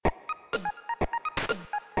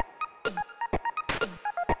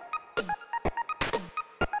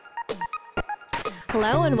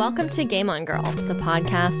Hello and welcome to Game On Girl, the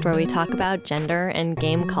podcast where we talk about gender and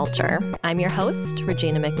game culture. I'm your host,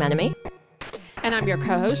 Regina McMenemy. And I'm your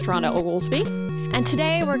co-host, Rhonda Oglesby. And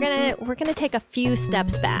today we're gonna take a few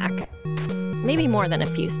steps back. Maybe more than a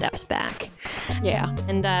few steps back. Yeah.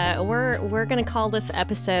 And we're gonna call this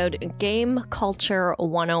episode Game Culture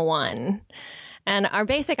 101. And our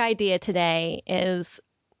basic idea today is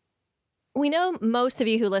we know most of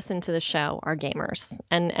you who listen to the show are gamers,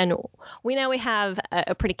 and we know we have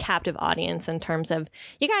a pretty captive audience in terms of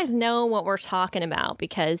you guys know what we're talking about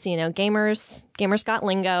because, you know, gamers got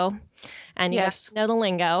lingo, and you guys know the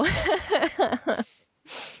lingo.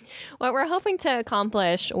 What we're hoping to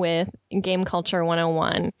accomplish with Game Culture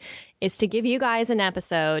 101 is to give you guys an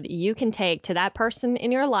episode you can take to that person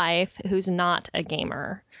in your life who's not a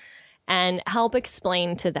gamer and help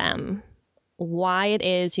explain to them why it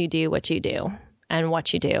is you do what you do and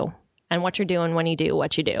what you do and what you're doing when you do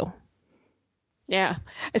what you do. Yeah.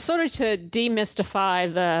 It's sort of to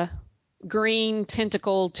demystify the green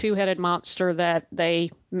tentacle two-headed monster that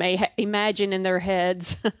they may imagine in their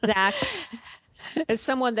heads. Exactly. As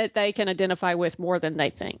someone that they can identify with more than they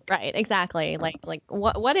think. Right, exactly. Like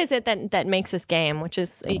what is it that makes this game, which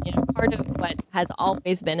is, you know, part of what has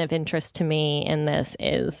always been of interest to me in this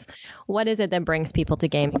is what is it that brings people to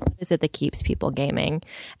gaming? What is it that keeps people gaming?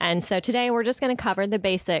 And so today we're just going to cover the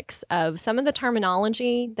basics of some of the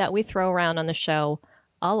terminology that we throw around on the show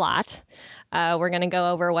a lot. We're going to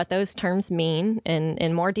go over what those terms mean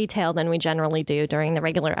in more detail than we generally do during the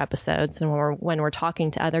regular episodes and when we're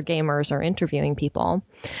talking to other gamers or interviewing people.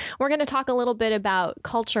 We're going to talk a little bit about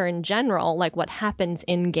culture in general, like what happens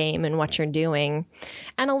in game and what you're doing,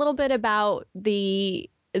 and a little bit about the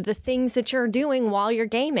things that you're doing while you're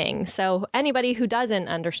gaming. So anybody who doesn't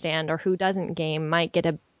understand or who doesn't game might get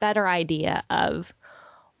a better idea of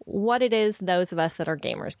what it is those of us that are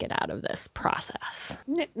gamers get out of this process.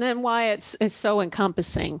 And why it's so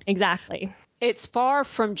encompassing. Exactly. It's far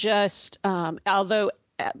from just, although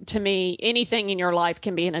to me, anything in your life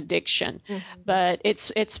can be an addiction, but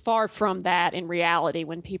it's far from that in reality.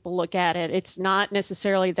 When people look at it, it's not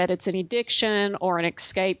necessarily that it's an addiction or an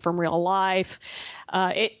escape from real life.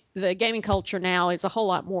 The gaming culture now is a whole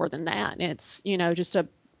lot more than that. It's, you know,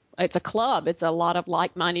 it's a club. It's a lot of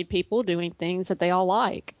like-minded people doing things that they all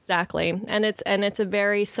like. Exactly. And it's a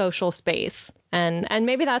very social space. And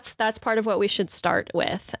maybe that's part of what we should start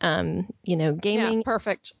with. You know, gaming. Yeah,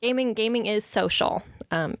 perfect. Gaming is social.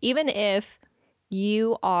 Even if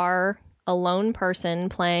you are a lone person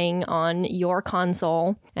playing on your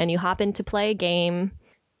console and you hop in to play a game,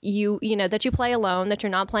 you know that you play alone, that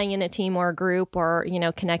you're not playing in a team or a group or, you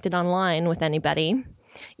know, connected online with anybody.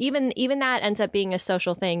 Even that ends up being a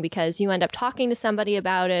social thing because you end up talking to somebody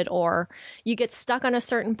about it, or you get stuck on a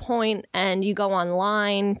certain point and you go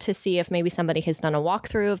online to see if maybe somebody has done a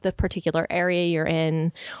walkthrough of the particular area you're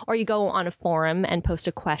in, or you go on a forum and post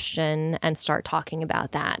a question and start talking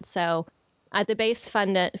about that. So at the base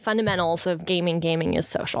fundamentals of gaming is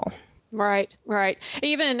social. Right, right.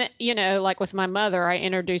 Even, you know, like with my mother, I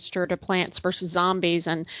introduced her to Plants vs. Zombies,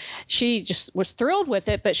 and she just was thrilled with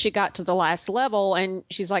it, but she got to the last level, and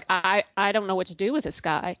she's like, I don't know what to do with this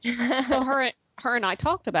guy. So her and I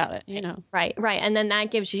talked about it, you know. Right. And then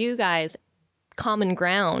that gives you guys common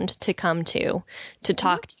ground to come to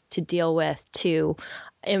talk to deal with, to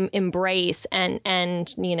embrace,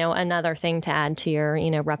 and you know, another thing to add to your,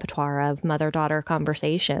 you know, repertoire of mother-daughter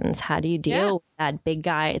conversations. How do you deal with that big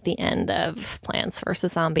guy at the end of Plants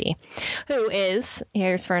vs. Zombie, who is,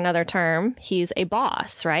 here's for another term, he's a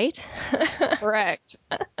boss, right? Correct.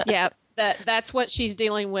 Yeah. That's what she's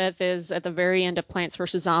dealing with is at the very end of Plants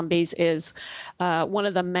vs. Zombies is one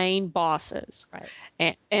of the main bosses.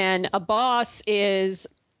 Right. And a boss is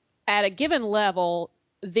at a given level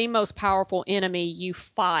the most powerful enemy you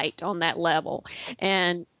fight on that level.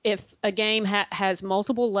 And if a game has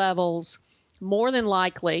multiple levels, more than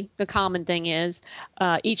likely, the common thing is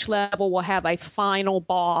each level will have a final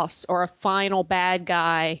boss or a final bad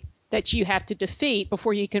guy that you have to defeat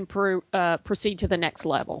before you can proceed to the next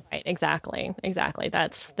level. Right, exactly.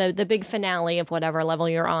 That's the big finale of whatever level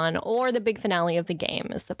you're on, or the big finale of the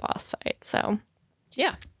game is the boss fight. So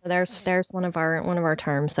yeah, there's one of our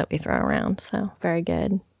terms that we throw around. So very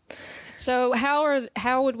good. So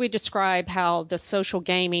how would we describe how the social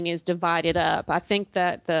gaming is divided up? I think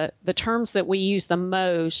that the terms that we use the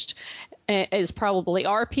most is probably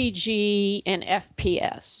RPG and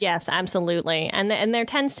FPS. Yes, absolutely. And there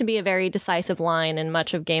tends to be a very decisive line in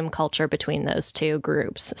much of game culture between those two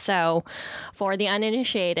groups. So for the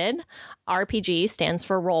uninitiated, RPG stands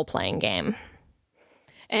for role-playing game.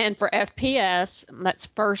 And for FPS, that's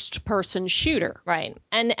first person shooter. Right.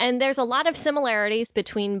 And there's a lot of similarities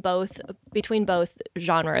between both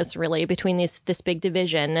genres, really, between this big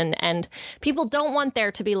division, and people don't want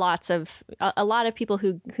there to be a lot of people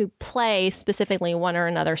who play specifically one or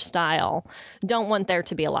another style don't want there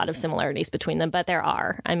to be a lot of similarities between them, but there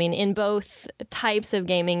are. I mean, in both types of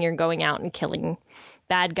gaming, you're going out and killing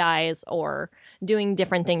bad guys or doing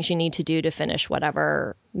different things you need to do to finish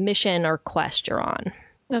whatever mission or quest you're on.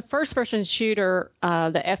 The first person shooter,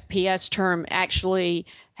 the FPS term, actually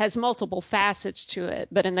has multiple facets to it.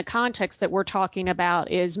 But in the context that we're talking about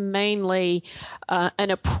is mainly an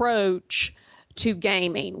approach to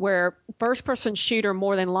gaming, where first person shooter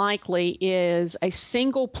more than likely is a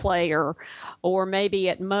single player, or maybe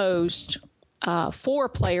at most 4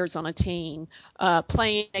 players on a team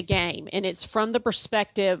playing a game. And it's from the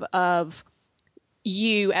perspective of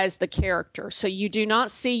you as the character. So you do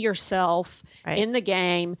not see yourself in the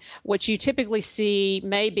game. What you typically see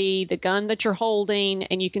may be the gun that you're holding,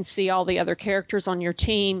 and you can see all the other characters on your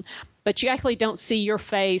team, but you actually don't see your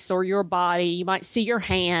face or your body. You might see your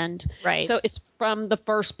hand. Right. So it's from the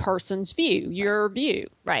first person's view, your view.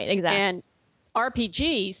 Right, exactly. And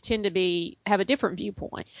RPGs tend to have a different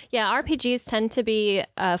viewpoint. Yeah, RPGs tend to be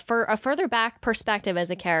for a further back perspective as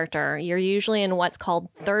a character. You're usually in what's called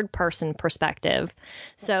third person perspective.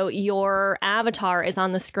 So your avatar is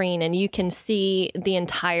on the screen and you can see the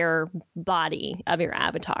entire body of your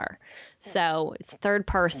avatar. So it's third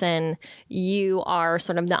person. You are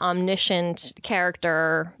sort of the omniscient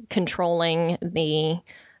character controlling the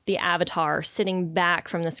avatar sitting back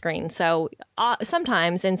from the screen. So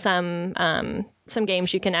sometimes in some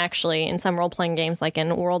games you can actually, in some role-playing games like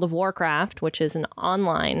in World of Warcraft, which is an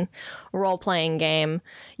online role-playing game,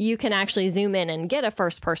 you can actually zoom in and get a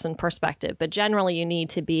first-person perspective. But generally you need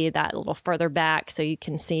to be that little further back so you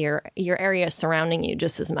can see your area surrounding you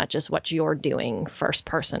just as much as what you're doing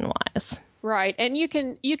first-person wise. Right. And you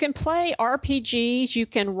can play RPGs, you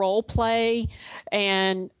can role play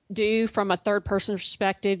and do from a third person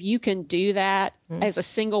perspective. You can do that as a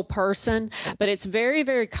single person, but it's very,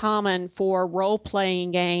 very common for role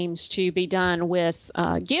playing games to be done with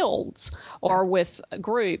guilds or with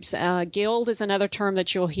groups. Guild is another term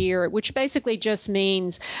that you'll hear, which basically just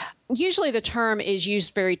means, usually the term is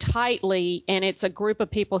used very tightly, and it's a group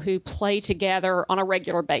of people who play together on a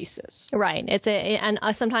regular basis. Right. And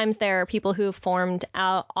sometimes there are people who have formed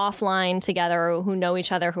out offline together, who know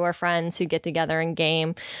each other, who are friends, who get together and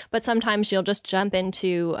game. But sometimes you'll just jump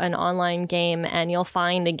into an online game and you'll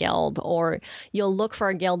find a guild, or you'll look for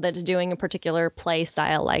a guild that's doing a particular play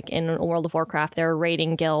style. Like in World of Warcraft, there are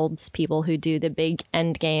raiding guilds, people who do the big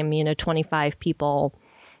end game, 25 people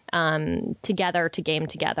together to game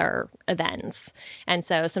together events. And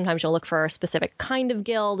so sometimes you'll look for a specific kind of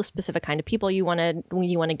guild, a specific kind of people you want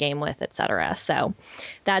to game with, etc. So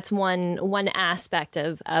that's one aspect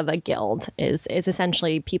of a guild is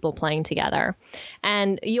essentially people playing together.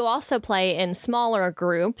 And you also play in smaller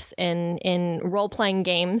groups. In role-playing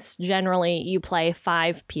games, generally you play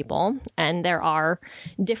 5 people, and there are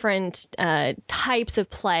different types of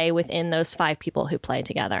play within those 5 people who play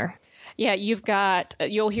together. Yeah,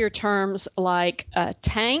 you'll hear terms like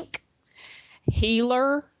tank,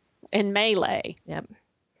 healer, and melee. Yep.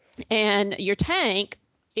 And your tank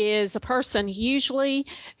is a person usually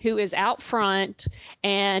who is out front,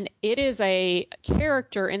 and it is a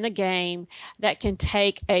character in the game that can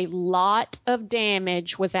take a lot of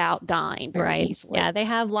damage without dying very easily. Yeah, they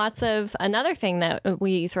have lots of, another thing that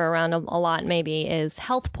we throw around a lot maybe is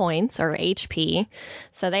health points, or HP.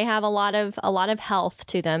 So they have a lot of health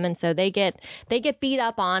to them, and so they get beat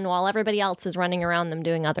up on while everybody else is running around them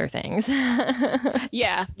doing other things.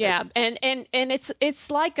 Yeah. And it's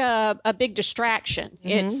like a big distraction.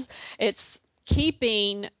 Mm-hmm. It's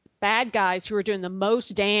keeping bad guys who are doing the most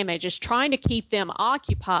damage, is trying to keep them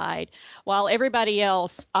occupied while everybody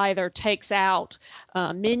else either takes out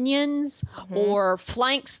minions or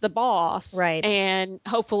flanks the boss, and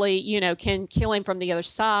hopefully, can kill him from the other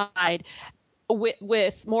side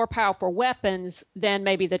with more powerful weapons than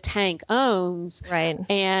maybe the tank owns. Right.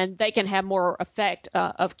 And they can have more effect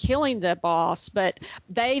of killing the boss, but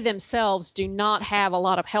they themselves do not have a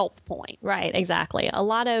lot of health points. Right, exactly.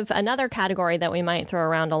 Another category that we might throw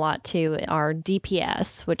around a lot too are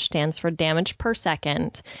DPS, which stands for damage per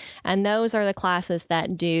second. And those are the classes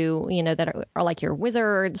that do, that are like your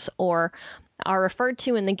wizards, or are referred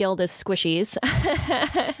to in the guild as squishies.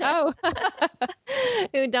 Oh,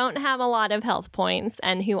 who don't have a lot of health points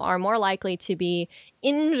and who are more likely to be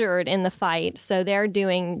injured in the fight. So they're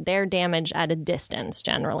doing their damage at a distance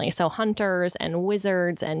generally. So hunters and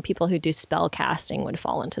wizards and people who do spell casting would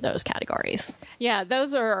fall into those categories. yeah,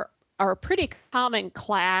 those are pretty common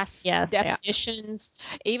class definitions.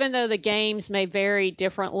 Even though the games may vary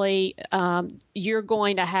differently, you're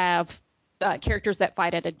going to have characters that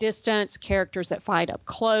fight at a distance, characters that fight up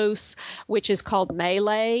close, which is called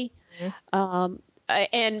melee.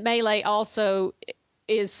 And melee also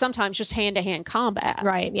is sometimes just hand-to-hand combat.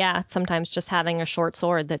 Right, yeah. Sometimes just having a short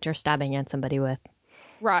sword that you're stabbing at somebody with.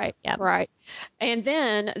 Right, Yep. right. And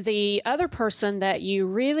then the other person that you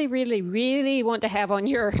really, really, really want to have on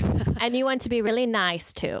your... and you want to be really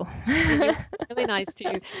nice to. really nice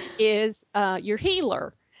to, is your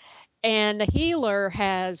healer. And the healer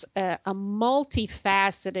has a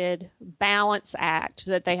multifaceted balance act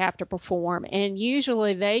that they have to perform. And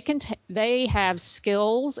usually they have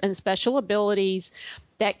skills and special abilities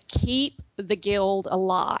that keep the guild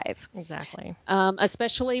alive. Exactly.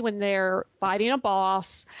 Especially when they're fighting a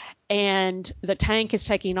boss and the tank is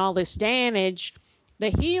taking all this damage. The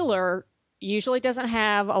healer usually doesn't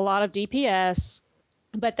have a lot of DPS,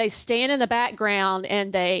 but they stand in the background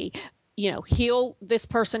and they heal this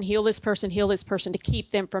person, heal this person, heal this person to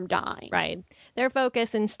keep them from dying. Right. Their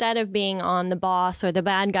focus, instead of being on the boss or the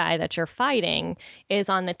bad guy that you're fighting, is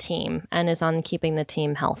on the team and is on keeping the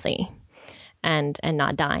team healthy and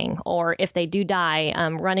not dying. Or if they do die,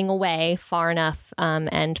 running away far enough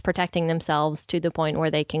and protecting themselves to the point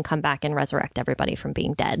where they can come back and resurrect everybody from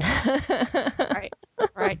being dead. Right.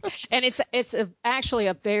 Right. And it's actually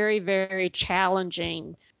a very, very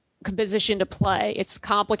challenging position to play. It's a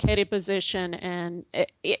complicated position, and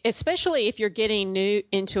especially if you're getting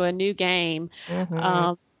into a new game,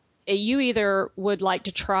 you either would like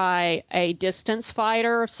to try a distance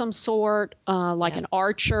fighter of some sort, like an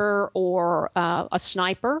archer or a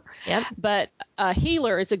sniper. Yep. But a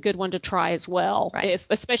healer is a good one to try as well,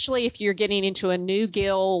 especially if you're getting into a new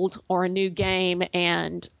guild or a new game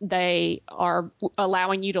and they are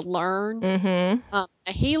allowing you to learn.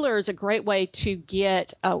 A healer is a great way to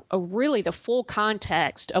get a really the full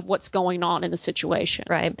context of what's going on in the situation.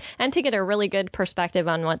 Right. And to get a really good perspective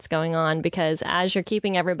on what's going on, because as you're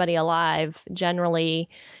keeping everybody alive, generally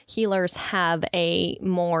healers have a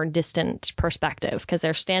more distant perspective because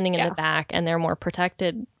they're standing in the back and they're more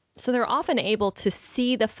protected. So they're often able to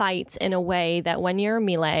see the fights in a way that when you're a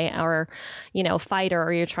melee or, fighter,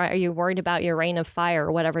 or are you worried about your rain of fire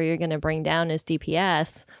or whatever you're going to bring down as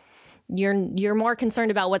DPS, you're more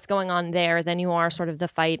concerned about what's going on there than you are sort of the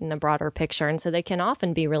fight in the broader picture. And so they can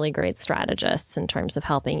often be really great strategists in terms of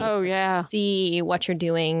helping you see what you're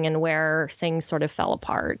doing and where things sort of fell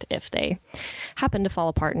apart if they happen to fall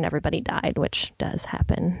apart and everybody died, which does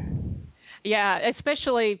happen. Yeah,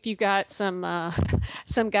 especially if you got some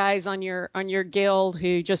guys on your guild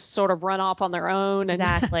who just sort of run off on their own. And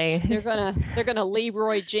exactly. they're gonna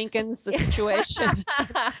Leroy Jenkins the situation.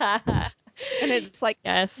 And it's like,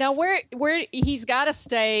 now where he's got to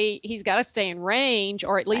stay in range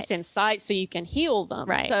or at least in sight so you can heal them.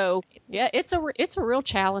 Right. So yeah, it's a real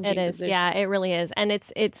challenging position. Yeah, it really is. And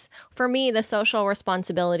it's for me, the social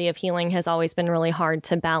responsibility of healing has always been really hard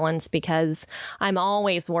to balance because I'm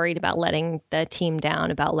always worried about letting the team down,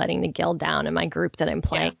 about letting the guild down and my group that I'm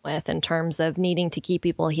playing with in terms of needing to keep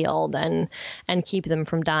people healed and keep them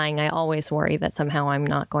from dying. I always worry that somehow I'm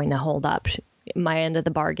not going to hold up my end of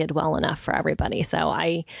the bargain well enough for everybody. So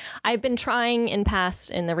I've been trying in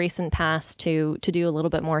the recent past to do a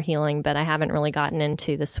little bit more healing, but I haven't really gotten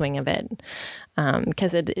into the swing of it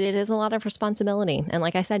because it is a lot of responsibility. And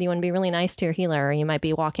like I said, you want to be really nice to your healer or you might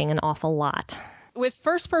be walking an awful lot. With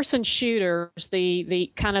first-person shooters,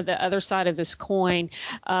 the kind of the other side of this coin,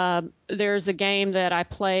 there's a game that I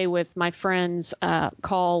play with my friends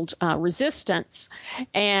called Resistance,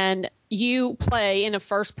 and you play in a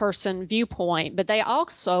first-person viewpoint, but they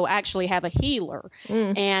also actually have a healer,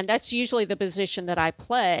 and that's usually the position that I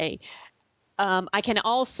play. I can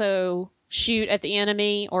also shoot at the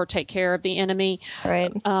enemy or take care of the enemy,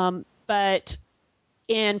 right? But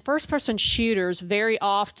in first-person shooters, very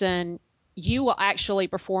often you will actually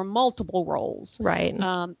perform multiple roles. Right.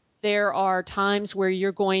 There are times where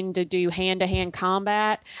you're going to do hand-to-hand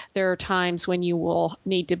combat. There are times when you will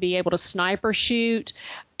need to be able to sniper shoot.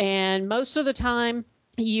 And most of the time,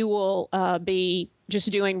 you will be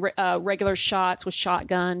just doing regular shots with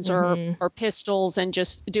shotguns or pistols and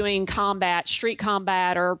just doing combat, street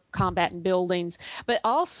combat or combat in buildings. But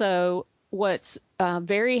also what's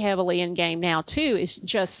very heavily in game now too is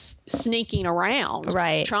just sneaking around,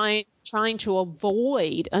 right? trying to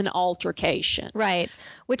avoid an altercation. Right.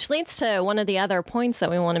 Which leads to one of the other points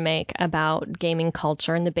that we want to make about gaming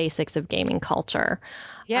culture and the basics of gaming culture.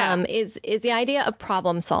 Yeah. Is the idea of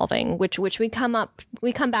problem solving, which we come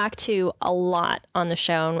back to a lot on the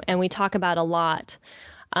show, and we talk about a lot.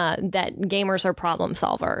 That gamers are problem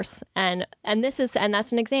solvers, and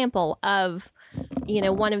that's an example of,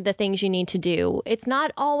 one of the things you need to do. It's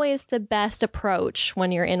not always the best approach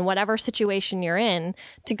when you're in whatever situation you're in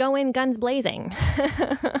to go in guns blazing.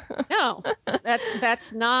 No,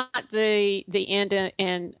 that's not the end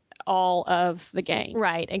in all of the games.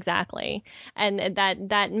 Right, exactly. And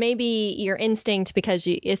that may be your instinct, because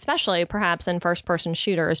you, especially perhaps in first person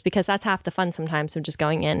shooters, because that's half the fun sometimes of just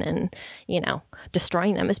going in and,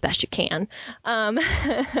 destroying them as best you can.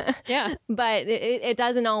 Yeah. But it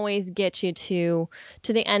doesn't always get you to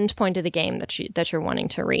the end point of the game that you're wanting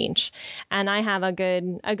to reach. And I have a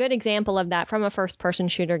good example of that from a first person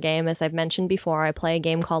shooter game. As I've mentioned before, I play a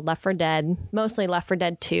game called Left 4 Dead, mostly Left 4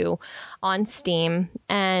 Dead 2 on Steam,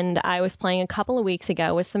 and I was playing a couple of weeks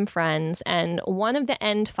ago with some friends, and one of the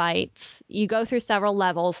end fights, you go through several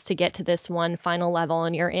levels to get to this one final level,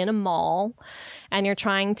 and you're in a mall and you're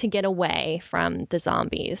trying to get away from the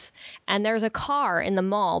zombies. And there's a car in the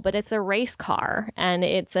mall, but it's a race car, and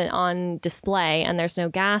it's on display, and there's no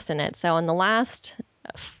gas in it. So in the last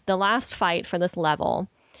fight for this level,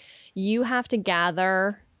 you have to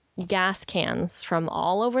gather gas cans from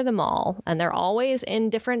all over the mall, and they're always in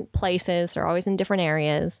different places, they're always in different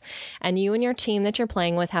areas, and you and your team that you're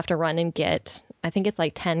playing with have to run and get, I think it's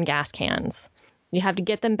like 10 gas cans. You have to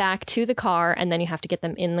get them back to the car, and then you have to get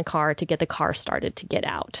them in the car to get the car started to get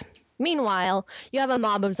out. Meanwhile, you have a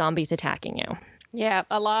mob of zombies attacking you. Yeah,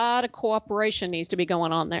 a lot of cooperation needs to be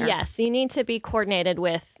going on there. Yes, you need to be coordinated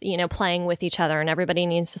with, playing with each other, and everybody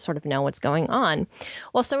needs to sort of know what's going on.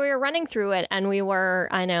 Well, so we were running through it, and we were,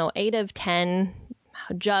 8 of 10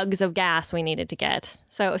 jugs of gas we needed to get.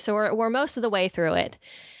 So we're most of the way through it.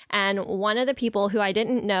 And one of the people who I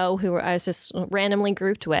didn't know, who I was just randomly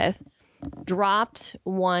grouped with, dropped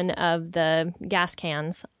one of the gas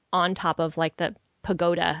cans on top of like the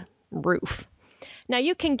pagoda roof. Now,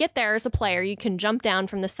 you can get there as a player. You can jump down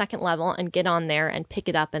from the second level and get on there and pick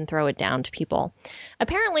it up and throw it down to people.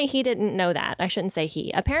 Apparently, he didn't know that. I shouldn't say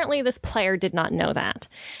he. Apparently, this player did not know that.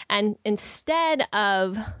 And instead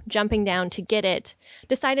of jumping down to get it,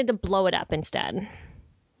 decided to blow it up instead.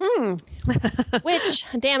 Which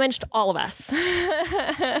damaged all of us.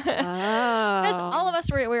 Because all of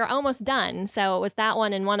us we were almost done. So it was that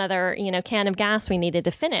one and one other, can of gas we needed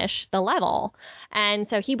to finish the level. And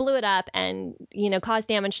so he blew it up and, caused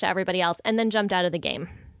damage to everybody else, and then jumped out of the game.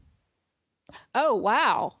 Oh,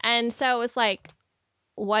 wow. And so it was like,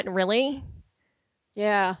 what, really?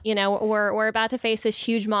 Yeah. We're about to face this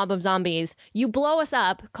huge mob of zombies. You blow us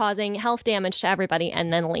up, causing health damage to everybody,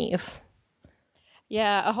 and then leave.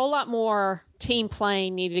 Yeah, a whole lot more team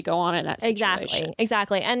playing needed to go on in that situation.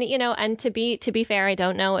 Exactly. And and to be fair, I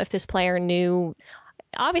don't know if this player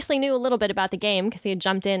obviously knew a little bit about the game, because he had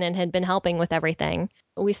jumped in and had been helping with everything.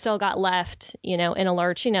 We still got left, in a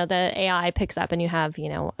lurch. The AI picks up and you have,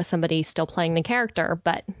 somebody still playing the character,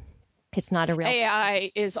 but it's not a real AI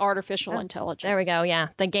is artificial intelligence. There we go. Yeah.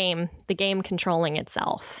 The game controlling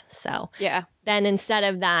itself. So yeah. Then instead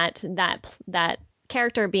of that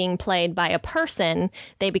character being played by a person,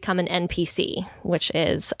 they become an NPC, which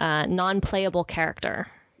is a non-playable character.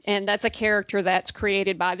 And that's a character that's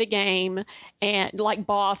created by the game, and like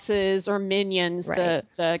bosses or minions, right.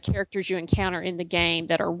 the characters you encounter in the game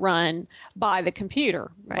that are run by the computer,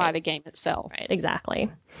 right. by the game itself. Right, exactly.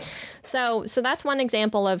 So that's one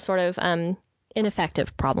example of sort of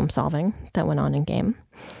ineffective problem solving that went on in game.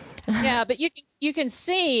 Yeah, but you can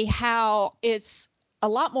see how it's a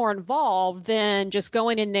lot more involved than just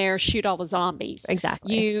going in there, shoot all the zombies.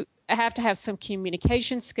 Exactly. You have to have some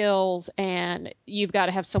communication skills, and you've got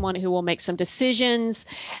to have someone who will make some decisions.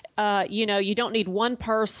 You don't need one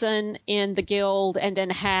person in the guild and then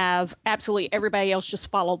have absolutely everybody else just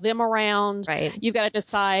follow them around. Right. You've got to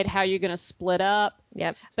decide how you're going to split up.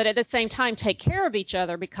 Yep. But at the same time, take care of each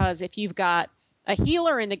other, because if you've got a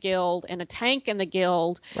healer in the guild and a tank in the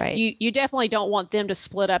guild, right. you definitely don't want them to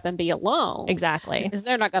split up and be alone. Exactly. Because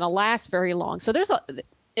they're not going to last very long. So there's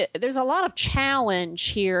a lot of challenge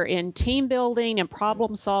here in team building and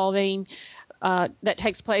problem solving that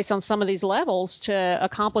takes place on some of these levels to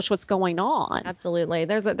accomplish what's going on. Absolutely.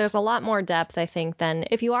 There's a lot more depth, I think, than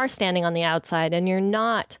if you are standing on the outside and you're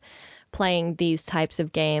not playing these types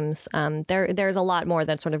of games. There's a lot more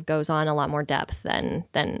that sort of goes on, a lot more depth than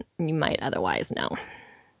you might otherwise know.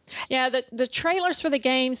 Yeah, the trailers for the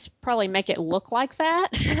games probably make it look like that.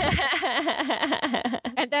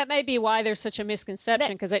 And that may be why there's such a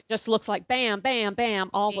misconception, because it just looks like bam, bam, bam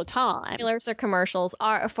all the time. Trailers or commercials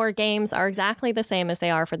are for games are exactly the same as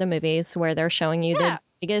they are for the movies, where they're showing you the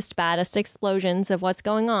biggest, baddest explosions of what's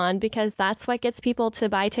going on, because that's what gets people to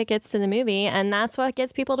buy tickets to the movie, and that's what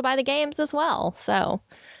gets people to buy the games as well. So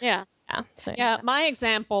yeah. My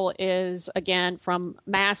example is, again, from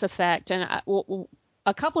Mass Effect, and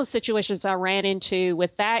a couple of situations I ran into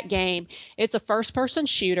with that game. It's a first-person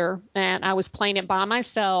shooter, and I was playing it by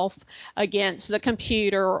myself against the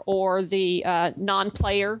computer or the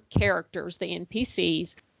non-player characters, the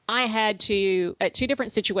NPCs. I had to, at two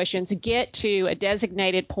different situations, get to a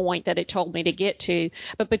designated point that it told me to get to.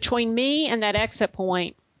 But between me and that exit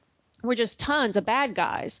point were just tons of bad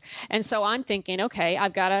guys. And so I'm thinking, okay,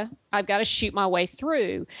 I've got to shoot my way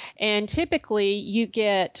through. And typically you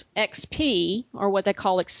get XP, or what they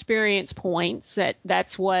call experience points.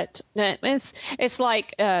 That's what it's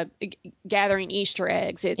like gathering Easter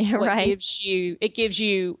eggs. It's what gives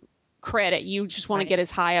you credit. You just want to get as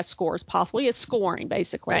high a score as possible. It's scoring,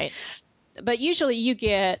 basically. Right. But usually you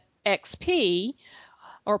get XP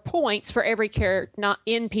or points for every character, not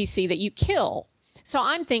NPC, that you kill. So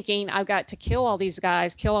I'm thinking, I've got to kill all these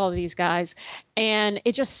guys. And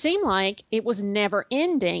it just seemed like it was never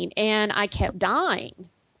ending. And I kept dying,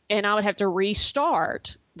 and I would have to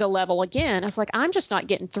restart the level again. I was like, I'm just not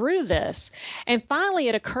getting through this. And finally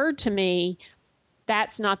it occurred to me,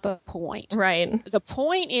 that's not the point. Right. The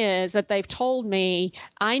point is that they've told me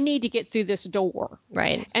I need to get through this door.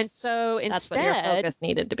 Right. And so instead, that's what your focus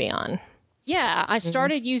needed to be on. Yeah, I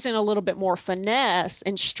started using a little bit more finesse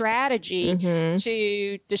and strategy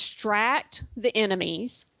to distract the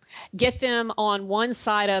enemies, get them on one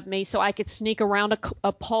side of me so I could sneak around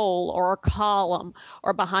a pole or a column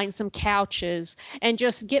or behind some couches and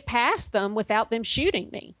just get past them without them shooting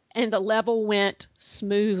me. And the level went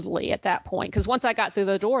smoothly at that point, because once I got through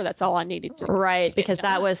the door, that's all I needed to. Right, because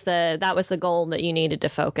that was the goal that you needed to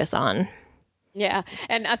focus on. Yeah.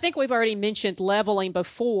 And I think we've already mentioned leveling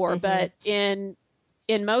before, but in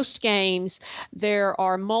most games, there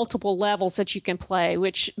are multiple levels that you can play,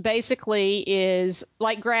 which basically is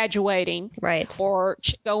like graduating, right, or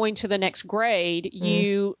going to the next grade.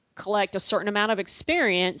 You collect a certain amount of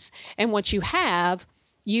experience, and once you have,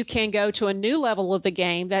 you can go to a new level of the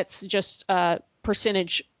game that's just a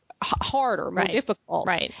percentage harder, more difficult.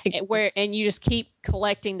 Right. And you just keep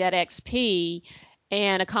collecting that XP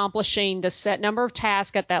and accomplishing the set number of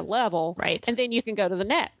tasks at that level. Right. And then you can go to the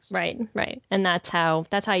next. Right. And that's how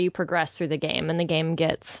you progress through the game, and the game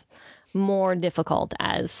gets more difficult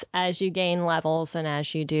as you gain levels and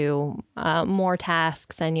as you do more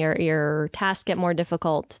tasks, and your tasks get more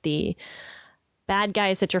difficult. The bad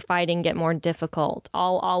guys that you're fighting get more difficult.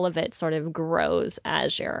 All of it sort of grows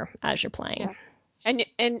as you're playing. Yeah.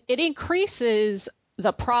 And it increases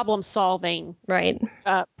the problem solving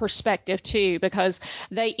perspective too, because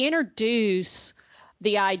they introduce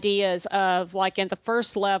the ideas of, like, in the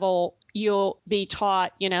first level, you'll be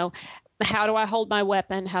taught, how do I hold my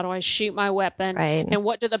weapon? How do I shoot my weapon? Right. And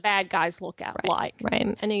what do the bad guys look at like?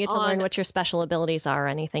 Right. And you get to learn what your special abilities are,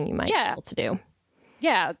 anything you might be able to do.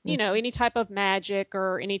 Yeah, any type of magic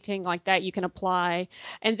or anything like that you can apply.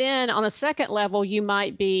 And then on the second level, you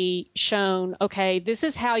might be shown, okay, this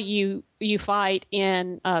is how you fight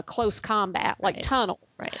in close combat, like tunnels.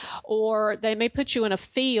 Right. Or they may put you in a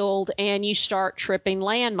field and you start tripping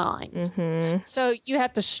landmines. So you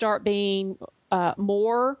have to start being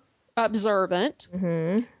more observant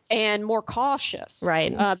and more cautious.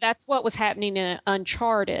 Right. That's what was happening in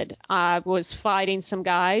Uncharted. I was fighting some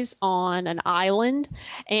guys on an island,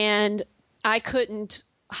 and I couldn't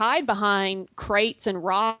hide behind crates and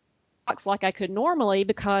rocks like I could normally,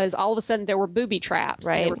 because all of a sudden there were booby traps.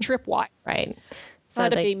 Right. There were tripwires. Right. So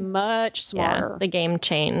to be much smarter. Yeah, the game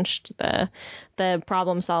changed. The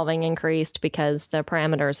problem solving increased because the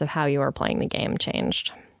parameters of how you were playing the game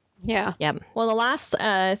changed. Yeah. Yep. Well, the last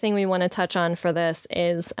thing we want to touch on for this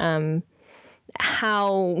is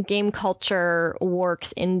how game culture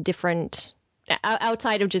works in different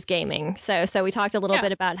outside of just gaming. So we talked a little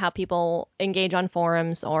bit about how people engage on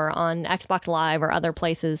forums or on Xbox Live or other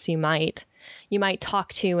places you might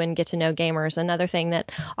talk to and get to know gamers. Another thing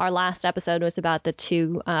that our last episode was about the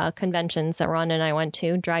two conventions that Rhonda and I went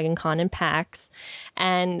to, Dragon Con and PAX.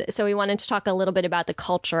 And so we wanted to talk a little bit about the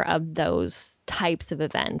culture of those types of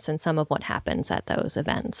events and some of what happens at those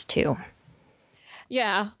events too.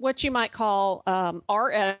 Yeah, what you might call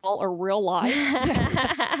RL, or real life.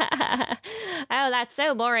 Oh, that's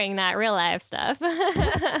so boring, that real life stuff.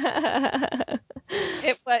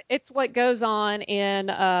 It's what goes on in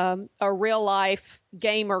a real life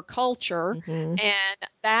gamer culture, and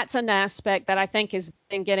that's an aspect that I think has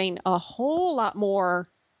been getting a whole lot more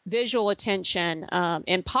visual attention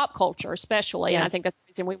in pop culture, especially. And I think that's the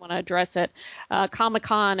reason we want to address it.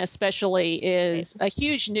 Comic-Con especially is a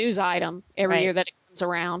huge news item every year that it comes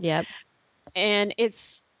around. Yep. And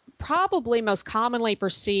it's probably most commonly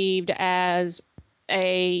perceived as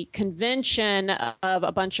a convention of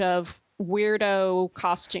a bunch of weirdo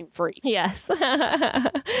costume freaks. Yes.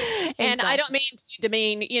 And I don't mean to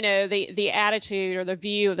demean, the attitude or the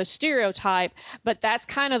view of the stereotype, but that's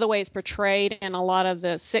kind of the way it's portrayed in a lot of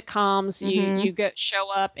the sitcoms. You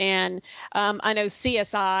show up, and I know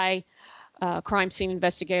CSI, Crime Scene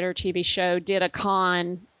Investigator TV show, did a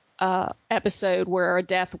con episode where a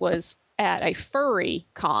death was at a furry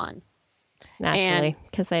con. Naturally,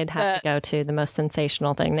 because they'd have to go to the most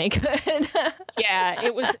sensational thing they could. Yeah,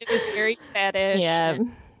 it was very fetish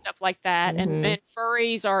and stuff like that. And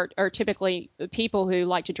furries are typically people who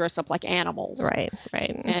like to dress up like animals. Right.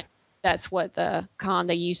 And that's what the con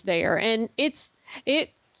they use there. And it's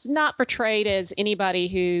not portrayed as anybody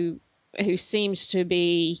who seems to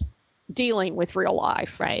be dealing with real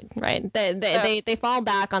life. Right. They fall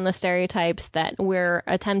back on the stereotypes that we're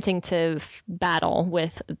attempting to battle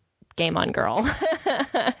with Game On Girl.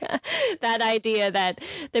 That idea that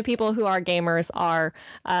the people who are gamers are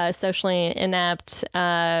socially inept,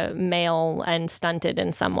 male, and stunted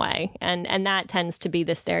in some way. And that tends to be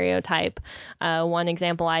the stereotype. One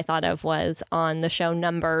example I thought of was on the show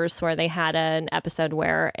Numbers, where they had an episode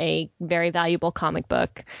where a very valuable comic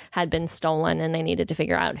book had been stolen, and they needed to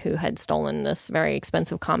figure out who had stolen this very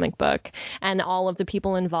expensive comic book. And all of the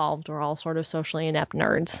people involved were all sort of socially inept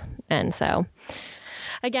nerds. And so,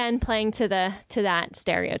 again, playing to that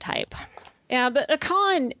stereotype. Yeah, but a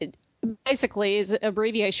con basically is an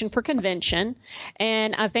abbreviation for convention,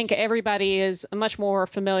 and I think everybody is much more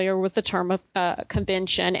familiar with the term of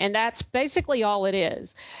convention, and that's basically all it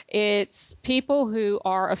is. It's people who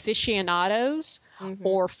are aficionados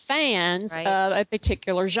or fans of a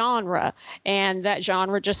particular genre, and that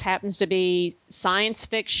genre just happens to be science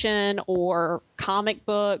fiction or comic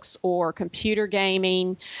books or computer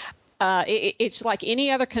gaming. It's like any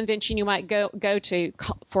other convention you might go to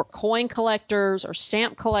for coin collectors or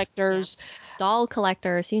stamp collectors, doll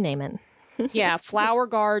collectors, you name it. Yeah, flower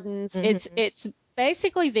gardens. It's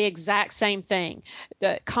basically the exact same thing.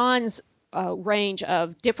 The cons range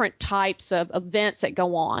of different types of events that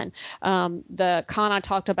go on. The con I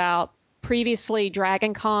talked about previously,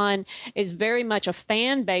 Dragon Con, is very much a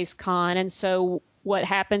fan-based con, and so what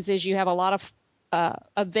happens is you have a lot of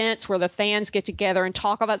events where the fans get together and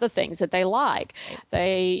talk about the things that they like.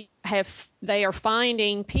 They are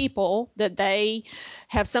finding people that they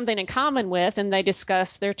have something in common with, and they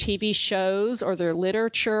discuss their TV shows or their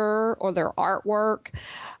literature or their artwork.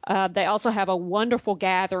 They also have a wonderful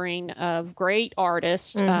gathering of great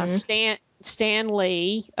artists. Stan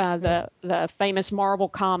Lee, the famous Marvel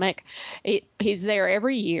comic, he's there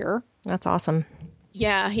every year. That's awesome.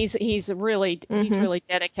 Yeah, he's really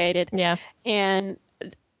dedicated. Yeah. And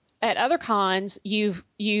at other cons,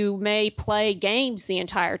 you may play games the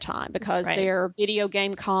entire time because they're video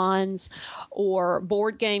game cons or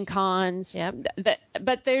board game cons.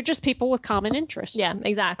 But they're just people with common interests. Yeah,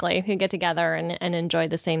 exactly. Who get together and enjoy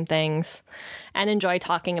the same things and enjoy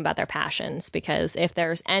talking about their passions. Because if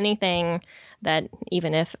there's anything that,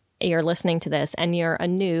 even if you're listening to this and you're a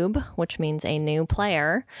noob, which means a new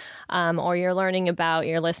player, or you're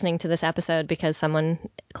listening to this episode because someone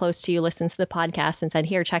close to you listens to the podcast and said,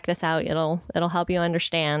 here, check this out. It'll help you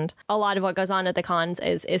understand. A lot of what goes on at the cons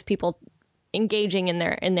is people engaging in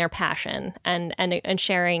their passion and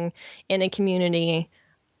sharing in a community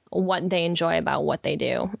what they enjoy about what they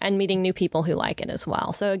do and meeting new people who like it as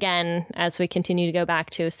well. So again, as we continue to go back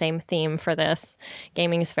to the same theme for this,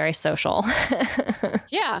 gaming is very social.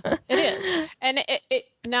 Yeah, it is. And it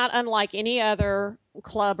not unlike any other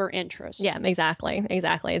club or interest. Yeah, exactly.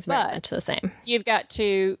 It's very much the same. You've got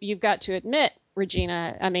to admit,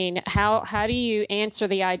 Regina, I mean, how do you answer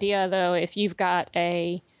the idea, though, if you've got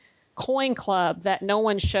a coin club that no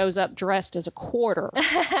one shows up dressed as a quarter?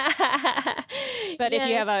 But if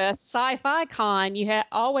you have a sci-fi con, you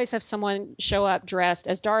always have someone show up dressed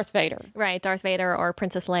as Darth Vader. Right, Darth Vader or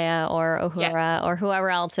Princess Leia or Uhura or whoever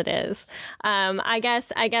else it is. I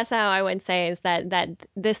guess how I would say is that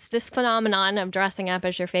this phenomenon of dressing up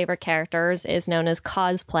as your favorite characters is known as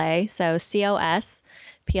cosplay. So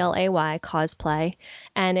COSPLAY, cosplay,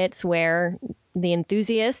 and it's where the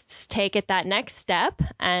enthusiasts take it that next step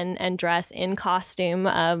and dress in costume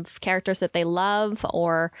of characters that they love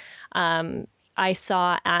or I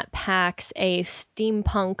saw at PAX a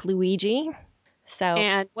steampunk Luigi. So,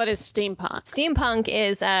 And what is steampunk? Steampunk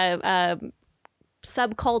is a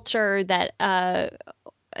subculture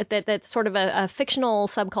that's sort of a fictional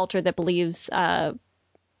subculture that believes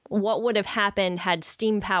what would have happened had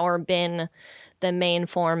steam power been the main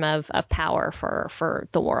form of power for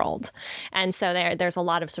the world. And so there's a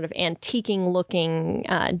lot of sort of antiquing looking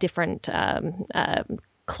different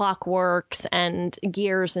clockworks and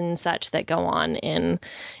gears and such that go on in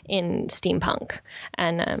steampunk,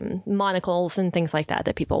 and monocles and things like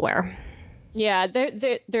that people wear. Yeah,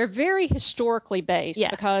 they're very historically based,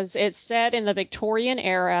 yes, because it's set in the Victorian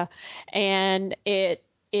era, and it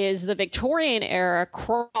is the Victorian era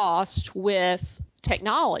crossed with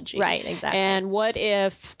technology. Right, exactly. And what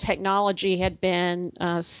if technology had been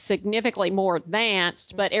significantly more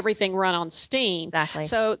advanced, but everything run on steam? Exactly.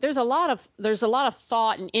 So there's a lot of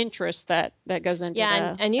thought and interest that goes into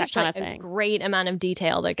and usually that kind of thing. A great amount of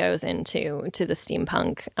detail that goes into the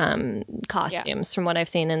steampunk costumes, from what I've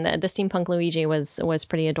seen. And the steampunk Luigi was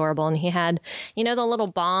pretty adorable, and he had the little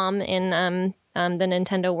bomb in the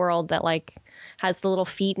Nintendo World that has the little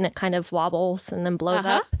feet and it kind of wobbles and then blows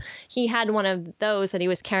up. He had one of those that he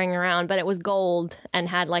was carrying around, but it was gold and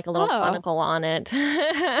had a little monocle on it.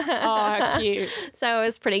 Oh, cute. So it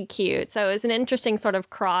was pretty cute. So it was an interesting sort of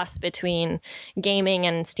cross between gaming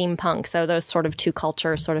and steampunk. So those sort of two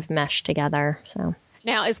cultures sort of mesh together. So.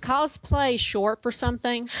 Now, is cosplay short for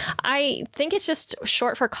something? I think it's just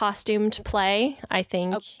short for costumed play. I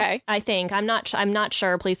think. Okay. I'm not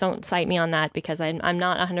sure. Please don't cite me on that, because I'm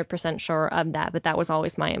not 100% sure of that. But that was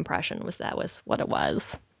always my impression, that was what it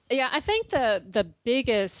was. Yeah, I think the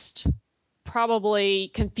biggest probably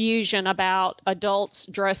confusion about adults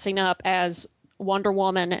dressing up as Wonder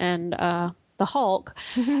Woman and the Hulk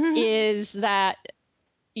is that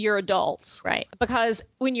you're adults, right? Because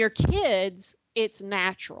when you're kids, it's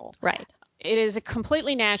natural. Right. It is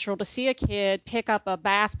completely natural to see a kid pick up a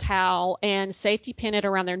bath towel and safety pin it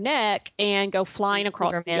around their neck and go flying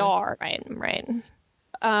across the yard. Right.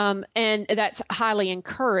 And that's highly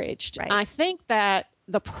encouraged. Right. I think that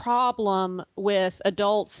the problem with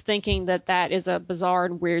adults thinking that is a bizarre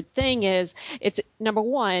and weird thing is, it's number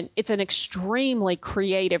one, it's an extremely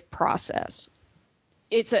creative process.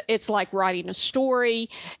 It's like writing a story.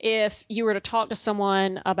 If you were to talk to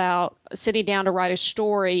someone about sitting down to write a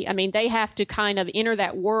story, I mean, they have to kind of enter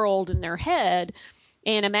that world in their head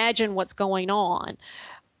and imagine what's going on.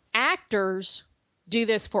 Actors do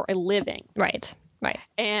this for a living. Right.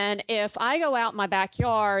 And if I go out in my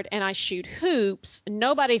backyard and I shoot hoops,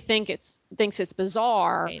 nobody thinks it's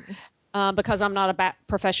bizarre, right, because I'm not a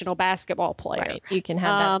professional basketball player. Right. You can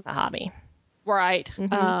have that as a hobby. Right.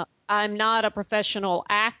 Mm-hmm. I'm not a professional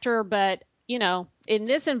actor, but, in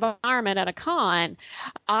this environment at a con,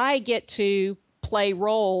 I get to play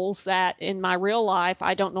roles that in my real life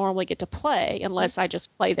I don't normally get to play unless I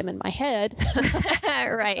just play them in my head.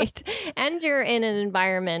 Right. And you're in an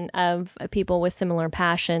environment of people with similar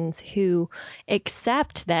passions who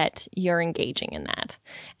accept that you're engaging in that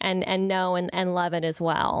and know and love it as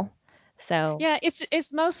well. So yeah,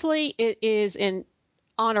 it's mostly, it is in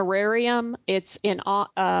honorarium. It's in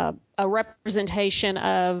a representation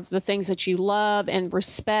of the things that you love and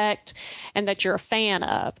respect and that you're a fan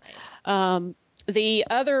of. I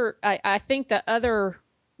think the other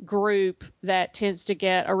group that tends to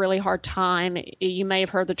get a really hard time, you may have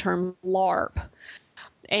heard the term LARP.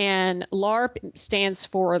 And LARP stands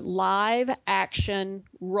for live action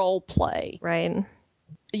role play. Right.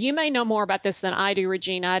 You may know more about this than I do,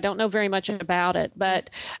 Regina. I don't know very much about it, but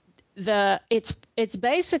it's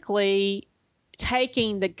basically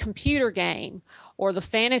taking the computer game or the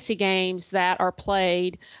fantasy games that are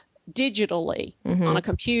played digitally on a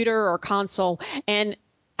computer or console and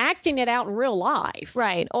acting it out in real life.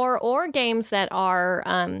 Right. Or games that are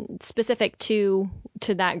specific to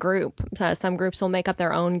that group. So some groups will make up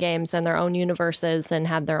their own games and their own universes and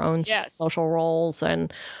have their own social roles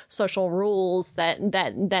and social rules that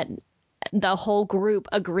the whole group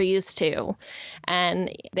agrees to,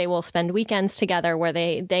 and they will spend weekends together where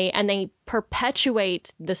they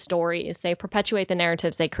perpetuate the stories, they perpetuate the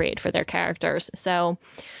narratives they create for their characters. So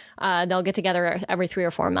they'll get together every 3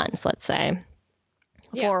 or 4 months, let's say,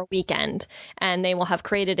 for a weekend, and they will have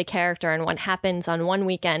created a character, and what happens on one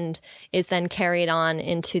weekend is then carried on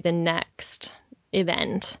into the next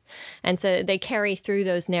event. And so they carry through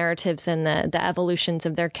those narratives and the evolutions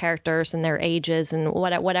of their characters and their ages and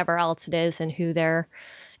whatever else it is and who they're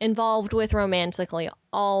involved with romantically.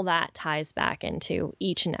 All that ties back into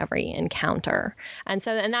each and every encounter. And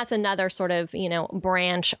that's another sort of,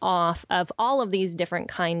 branch off of all of these different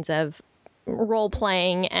kinds of role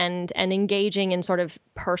playing and engaging in sort of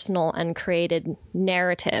personal and created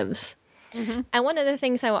narratives. Mm-hmm. And one of the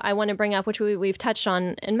things I want to bring up, which we've touched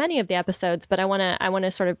on in many of the episodes, but I want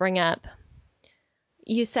to sort of bring up,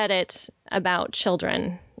 you said it about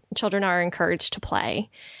children. Children are encouraged to play.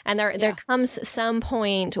 And there comes some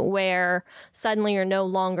point where suddenly you're no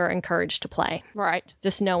longer encouraged to play. Right.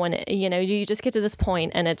 Just no one, you just get to this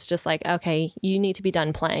point and it's just like, okay, you need to be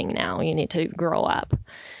done playing now. You need to grow up.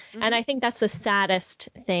 Mm-hmm. And I think that's the saddest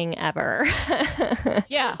thing ever.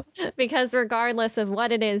 Yeah. Because regardless of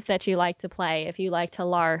what it is that you like to play, if you like to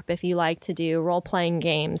LARP, if you like to do role-playing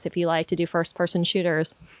games, if you like to do first-person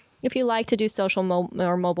shooters, if you like to do social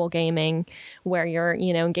or mobile gaming where you're,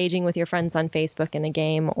 engaging with your friends on Facebook in a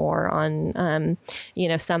game or on,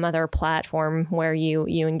 some other platform where you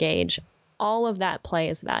engage, all of that play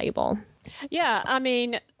is valuable. Yeah. I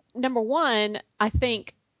mean, number one, I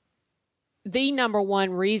think the number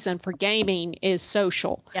one reason for gaming is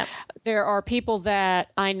social. Yep. There are people that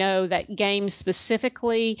I know that game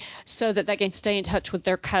specifically so that they can stay in touch with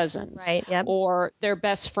their cousins, right, yep, or their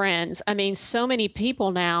best friends. I mean, so many people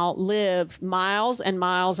now live miles and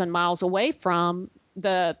miles and miles away from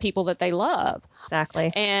the people that they love.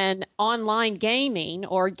 Exactly. And online gaming,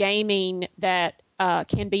 or gaming that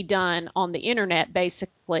can be done on the internet,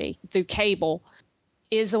 basically through cable,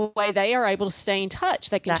 is a way they are able to stay in touch.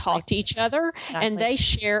 They can talk to each other, and they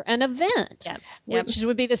share an event, which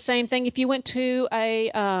would be the same thing if you went to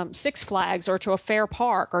a Six Flags or to a fair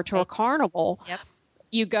park or to a carnival. Yep.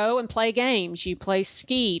 You go and play games. You play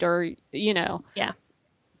skeet or,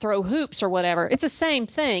 throw hoops or whatever. It's the same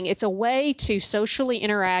thing. It's a way to socially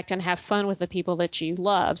interact and have fun with the people that you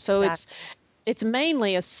love. So it's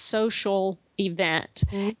mainly a social event.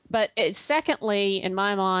 Mm-hmm. But secondly, in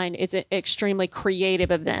my mind, it's an extremely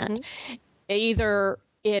creative event. Mm-hmm. Either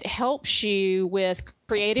it helps you with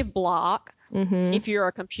creative block. Mm-hmm. If you're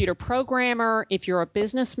a computer programmer, if you're a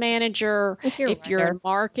business manager, if you're in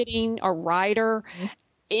marketing, a writer,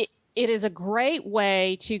 mm-hmm. it is a great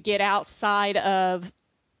way to get outside of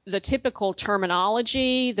the typical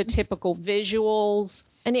terminology, the typical visuals.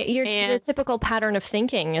 And your typical pattern of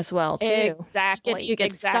thinking as well, too. Exactly. You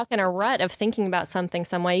get stuck in a rut of thinking about something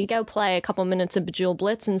some way. You go play a couple minutes of Bejeweled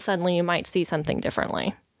Blitz and suddenly you might see something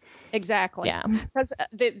differently. Exactly. Yeah. Because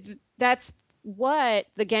that's what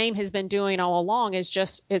the game has been doing all along, is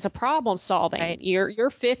a problem solving. Right.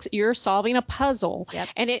 You're solving a puzzle. Yep.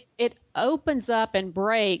 And it opens up and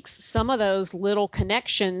breaks some of those little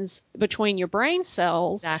connections between your brain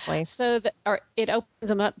cells. Exactly. So that it opens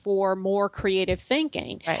them up for more creative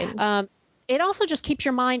thinking. Right. It also just keeps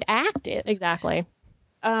your mind active. Exactly.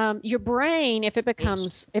 Your brain, if it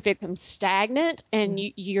becomes stagnant and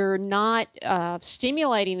you're not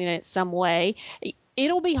stimulating it some way,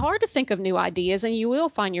 it'll be hard to think of new ideas, and you will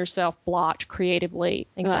find yourself blocked creatively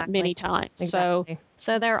many times. Exactly.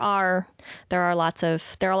 So there are lots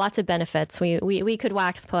of benefits. We could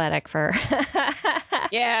wax poetic for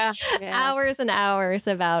hours and hours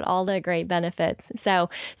about all the great benefits. So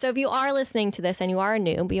if you are listening to this and you are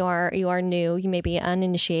new, you may be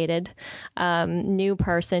uninitiated, new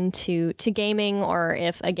person to gaming, or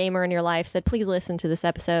if a gamer in your life said, please listen to this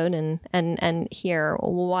episode and hear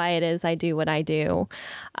why it is I do what I do.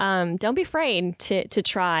 Don't be afraid to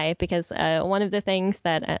try, because one of the things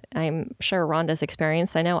that I'm sure Rhonda's experienced,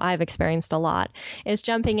 I know I've experienced a lot, is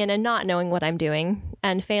jumping in and not knowing what I'm doing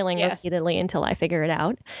and failing repeatedly until I figure it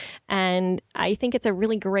out. And I think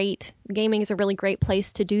gaming is a really great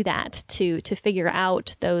place to do that, to figure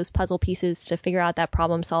out those puzzle pieces, to figure out that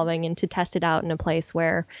problem solving, and to test it out in a place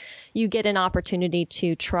where you get an opportunity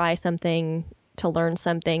to try something, to learn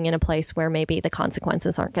something in a place where maybe the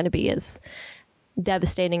consequences aren't going to be as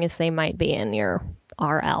devastating as they might be in your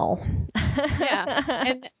RL.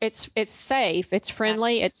 And it's safe, it's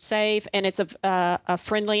friendly, it's safe, and it's a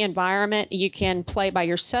friendly environment. You can play by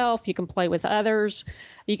yourself, you can play with others,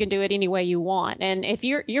 you can do it any way you want. And if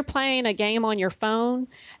you're playing a game on your phone,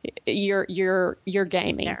 you're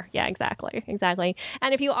gaming. Yeah, exactly.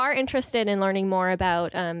 And if you are interested in learning more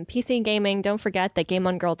about PC gaming, don't forget that Game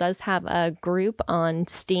On Girl does have a group on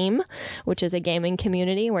Steam, which is a gaming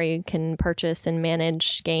community where you can purchase and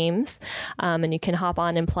manage games, and you can hop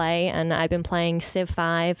on and play. And I've been playing Civ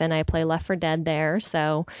 5, and I play Left 4 Dead there,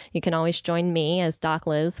 so you can always join me as Doc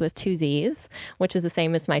Liz with 2 Z's, which is the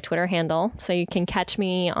same as my Twitter handle. So you can catch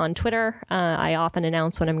me on Twitter. I often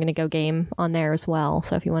announce when I'm going to go game on there as well.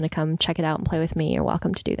 So if you want to come check it out and play with me, you're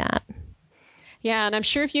welcome to do that. Yeah, and I'm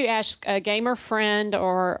sure if you ask a gamer friend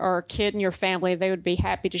or a kid in your family, they would be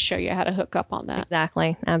happy to show you how to hook up on that.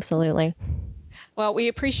 Exactly. Absolutely. Well, we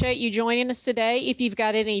appreciate you joining us today. If you've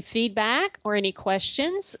got any feedback or any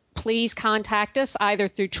questions, please contact us either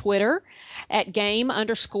through Twitter at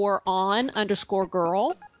game_on_girl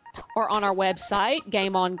or on our website,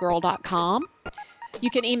 gameongirl.com. You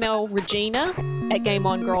can email Regina at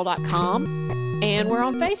gameongirl.com, and we're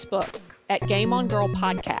on Facebook at Game On Girl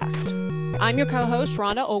Podcast. I'm your co-host,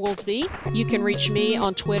 Rhonda Oglesby. You can reach me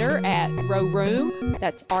on Twitter at Rohroom,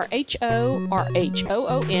 that's RHORHOOM,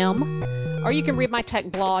 or you can read my tech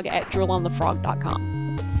blog at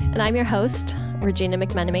drillonthefrog.com. And I'm your host, Regina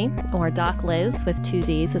McMenemy, or Doc Liz with 2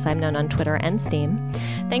 Z's, as I'm known on Twitter and Steam.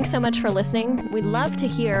 Thanks so much for listening. We'd love to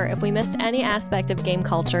hear if we missed any aspect of game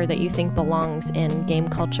culture that you think belongs in Game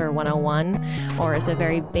Culture 101, or is a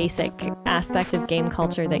very basic aspect of game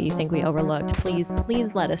culture that you think we overlooked. Please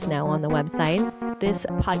let us know on the website. This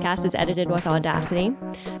podcast is edited with Audacity,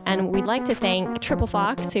 and we'd like to thank Triple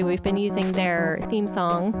Fox, who we've been using their theme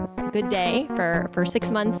song, Good Day, for 6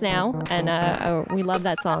 months now, and we love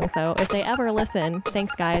that song. So if they ever listen,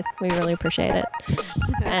 thanks guys, we really appreciate it.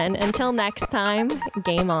 And until next time,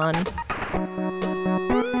 game on.